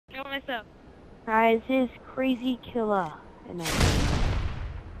myself. Guys, his crazy killer. And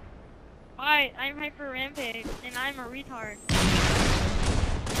Hi, I'm Hyp3r Rampag, and I'm a retard.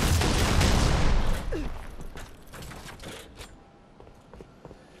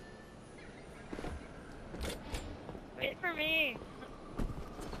 Wait for me.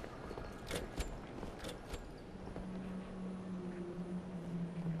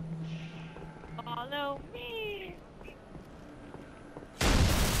 Follow me.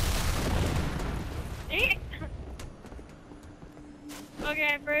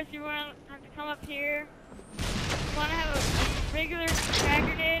 Okay, first you want to have to come up here. You want to have a regular frag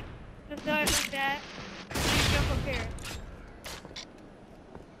grenade to throw it like that. And you jump up here.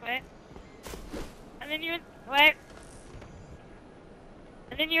 Wait. And then you wait.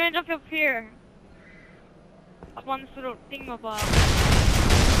 And then you end up here. Up on this little thingamabob.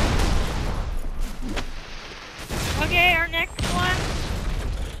 Okay, our next one.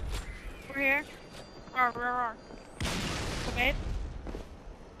 We're here. Okay.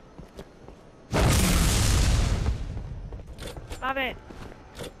 Stop it.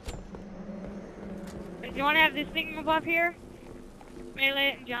 Do you want to have this thingamabob here? Melee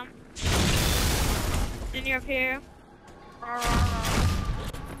it and jump. Then you're up here. And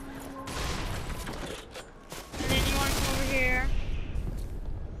then you want to come over here.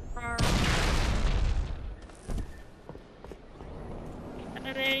 And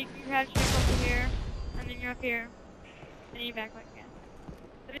then you can have jump over here. And then you're up here. And then you back like that.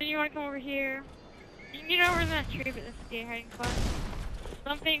 And then you want to come over here. You can get over in that tree, but that's a gay hiding spot.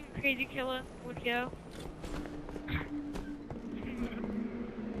 Something crazy killer would go.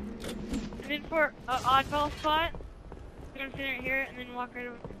 And then for an oddball spot, you're gonna sit right here and then walk right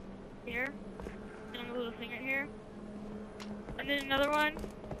over here. And a little thing right here. And then another one.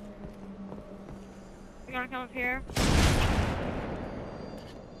 You're gonna come up here.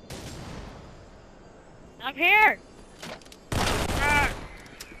 Up here!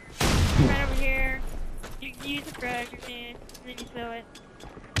 Right over here. You can use a frag grenade, and then you throw it.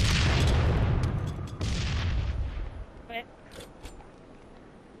 Wait.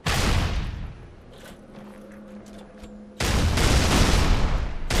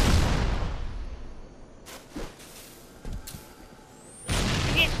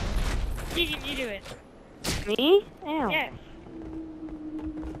 Keegan, you do it. me? Ow. Yes.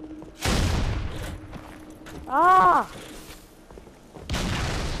 Ah!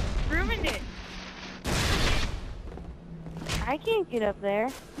 Ruined it. I can't get up there.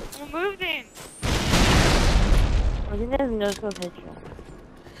 Well, move then. Well, he doesn't know to picture.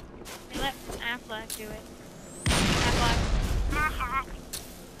 They let Aflac do it. Aflac. Aflac.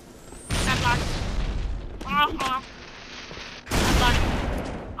 Aflac.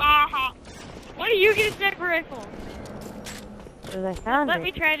 Aflac. Why do you get a sniper rifle? Because I found Let it.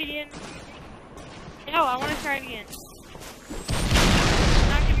 me try it again. No, I want to try it again. I'm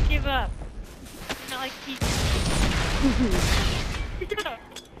not gonna give up. I'm not like Keith.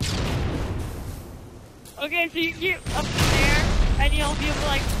 Okay, so you can get up there, and you'll be able to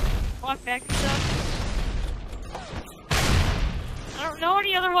like walk back and stuff. I don't know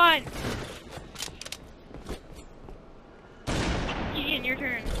any other one. Keegan, your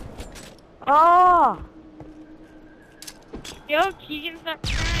turn. Oh! Yo, Keegan, stop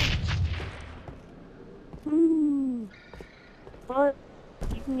crying. Well,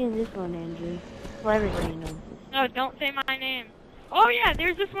 you can get this one, Andrew. Well, everybody knows this. No, don't say my name. Oh yeah,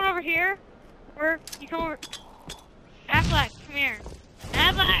 there's this one over here. Where you come over. Aflac, come here.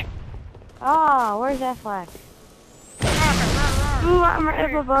 Aflac! Ah, where's that flag? Ooh, I'm right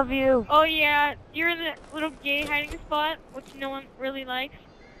up above you. Oh yeah, you're in the little gay hiding spot, which no one really likes.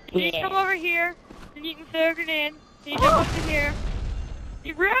 So you come over here, then you can throw a grenade, then you jump up to here.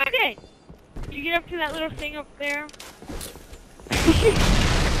 You ruined it! You get up to that little thing up there.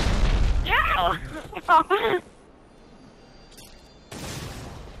 Yeah!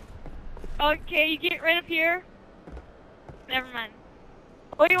 Okay, you get right up here. Never mind.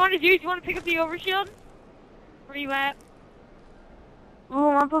 What you want to do is you want to pick up the overshield? Where you at? Ooh,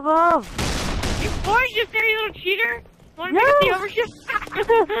 I'm up above. You just there, you little cheater! Want to pick up the overshield?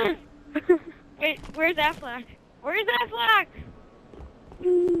 Wait, where's Aflac? Where's Aflac?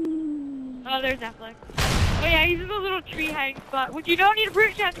 Oh, there's Aflac. Oh yeah, he's in the little tree hiding spot, which you don't need a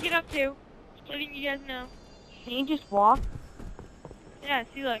brute shot to get up to. Just letting you guys know. Can you just walk? Yeah,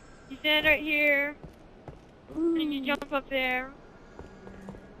 see look. You stand right here, and then you jump up there.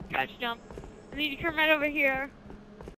 Crouch jump. And then you come right over here.